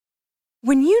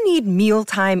When you need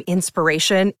mealtime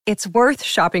inspiration, it's worth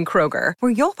shopping Kroger,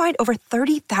 where you'll find over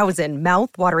 30,000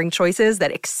 mouth-watering choices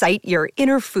that excite your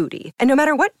inner foodie. And no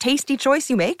matter what tasty choice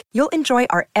you make, you'll enjoy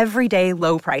our everyday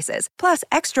low prices, plus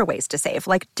extra ways to save,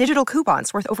 like digital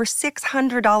coupons worth over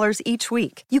 $600 each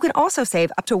week. You can also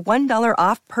save up to $1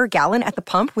 off per gallon at the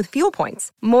pump with fuel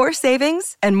points. More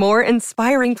savings and more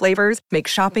inspiring flavors make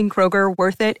shopping Kroger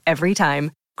worth it every time.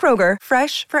 Kroger,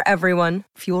 fresh for everyone.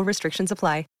 Fuel restrictions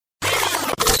apply.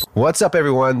 What's up,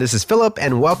 everyone? This is Philip,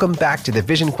 and welcome back to the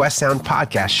Vision Quest Sound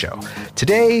podcast show.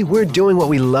 Today, we're doing what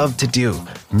we love to do,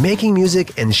 making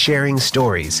music and sharing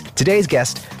stories. Today's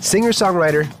guest,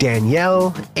 singer-songwriter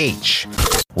Danielle H.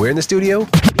 We're in the studio.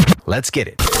 Let's get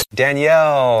it.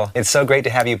 Danielle, it's so great to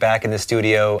have you back in the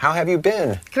studio. How have you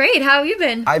been? Great. How have you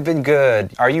been? I've been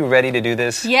good. Are you ready to do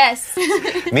this? Yes.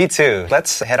 Me too.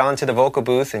 Let's head on to the vocal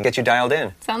booth and get you dialed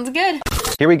in. Sounds good.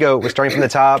 Here we go. We're starting from the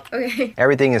top. Okay.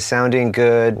 Everything is sounding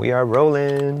good. We are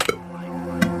rolling.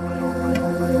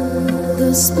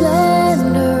 The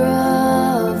splendor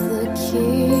of the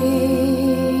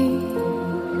King.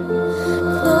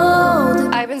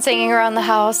 I've been singing around the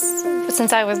house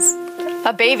since I was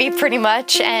a baby, pretty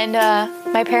much, and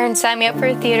my parents signed me up for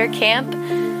a theater camp,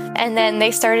 and then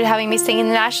they started having me singing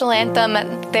the national anthem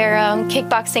at their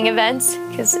kickboxing events,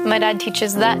 because my dad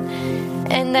teaches that.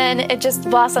 And then it just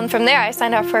blossomed from there. I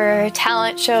signed up for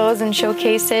talent shows and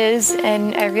showcases,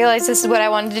 and I realized this is what I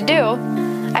wanted to do.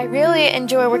 I really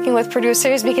enjoy working with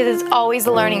producers because it's always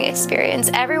a learning experience.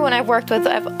 Everyone I've worked with,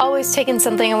 I've always taken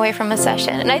something away from a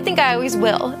session, and I think I always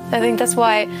will. I think that's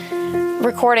why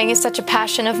recording is such a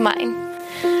passion of mine.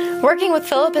 Working with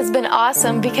Philip has been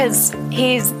awesome because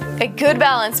he's a good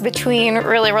balance between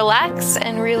really relax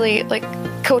and really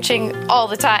coaching all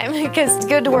the time, because it's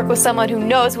good to work with someone who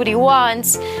knows what he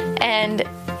wants, and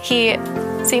he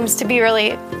seems to be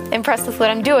really impressed with what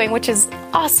I'm doing, which is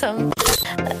awesome.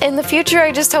 In the future,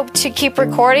 I just hope to keep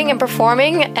recording and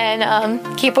performing and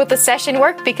keep with the session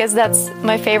work, because that's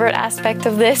my favorite aspect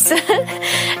of this,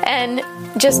 and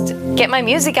just get my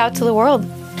music out to the world.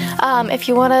 If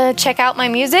you want to check out my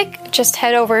music, just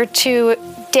head over to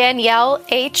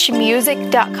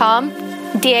DanielleHmusic.com,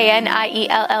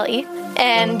 DanielleE,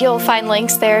 and you'll find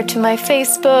links there to my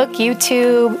Facebook,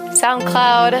 YouTube,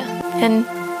 SoundCloud, and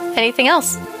anything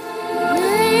else.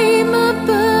 Name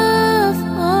above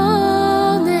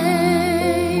all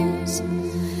names,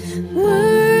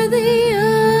 worthy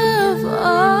of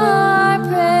our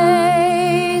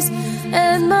praise,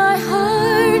 and my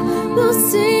heart will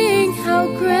sing how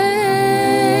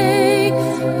great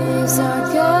is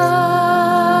our God.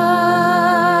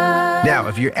 Now,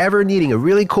 if you're ever needing a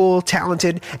really cool,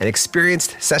 talented, and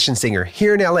experienced session singer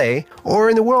here in LA, or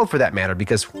in the world for that matter,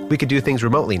 because we could do things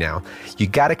remotely now, you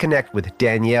gotta connect with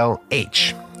Danielle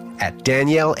H. at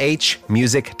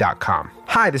DanielleHmusic.com.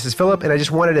 Hi, this is Philip, and I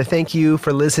just wanted to thank you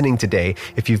for listening today.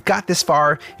 If you've got this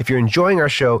far, if you're enjoying our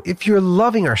show, if you're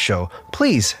loving our show,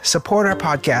 please support our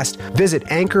podcast. Visit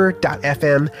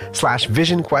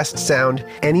anchor.fm/VisionQuestSound.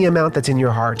 Any amount that's in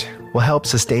your heart will help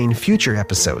sustain future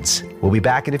episodes. We'll be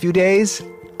back in a few days.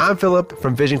 I'm Philip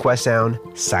from Vision Quest Sound,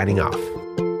 signing off.